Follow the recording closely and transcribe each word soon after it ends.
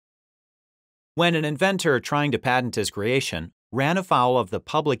When an inventor trying to patent his creation ran afoul of the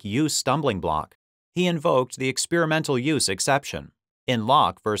public use stumbling block, he invoked the experimental use exception in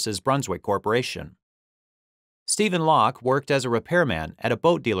Lough versus Brunswick Corporation. Stephen Lough worked as a repairman at a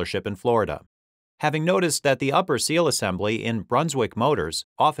boat dealership in Florida. Having noticed that the upper seal assembly in Brunswick motors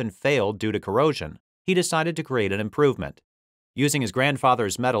often failed due to corrosion, he decided to create an improvement. Using his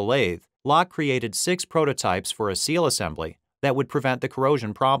grandfather's metal lathe, Lough created 6 prototypes for a seal assembly that would prevent the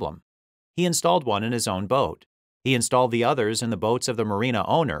corrosion problem. He installed one in his own boat. He installed the others in the boats of the marina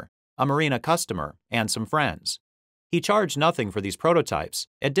owner, a marina customer, and some friends. He charged nothing for these prototypes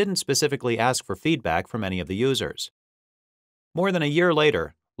and didn't specifically ask for feedback from any of the users. More than a year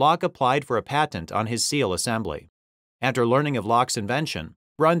later, Lough applied for a patent on his seal assembly. After learning of Lough's invention,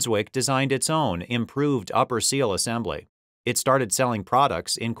 Brunswick designed its own improved upper seal assembly. It started selling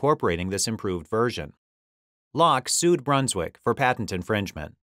products incorporating this improved version. Lough sued Brunswick for patent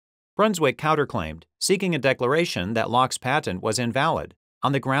infringement. Brunswick counterclaimed, seeking a declaration that Lough's patent was invalid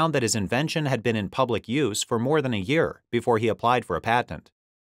on the ground that his invention had been in public use for more than a year before he applied for a patent.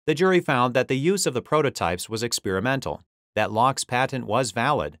 The jury found that the use of the prototypes was experimental, that Lough's patent was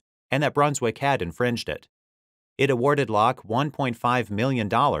valid, and that Brunswick had infringed it. It awarded Lough $1.5 million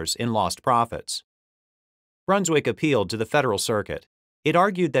in lost profits. Brunswick appealed to the Federal Circuit. It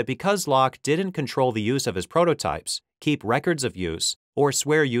argued that because Lough didn't control the use of his prototypes, keep records of use, or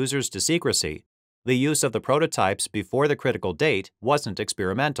swear users to secrecy, the use of the prototypes before the critical date wasn't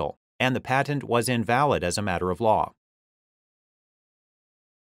experimental, and the patent was invalid as a matter of law.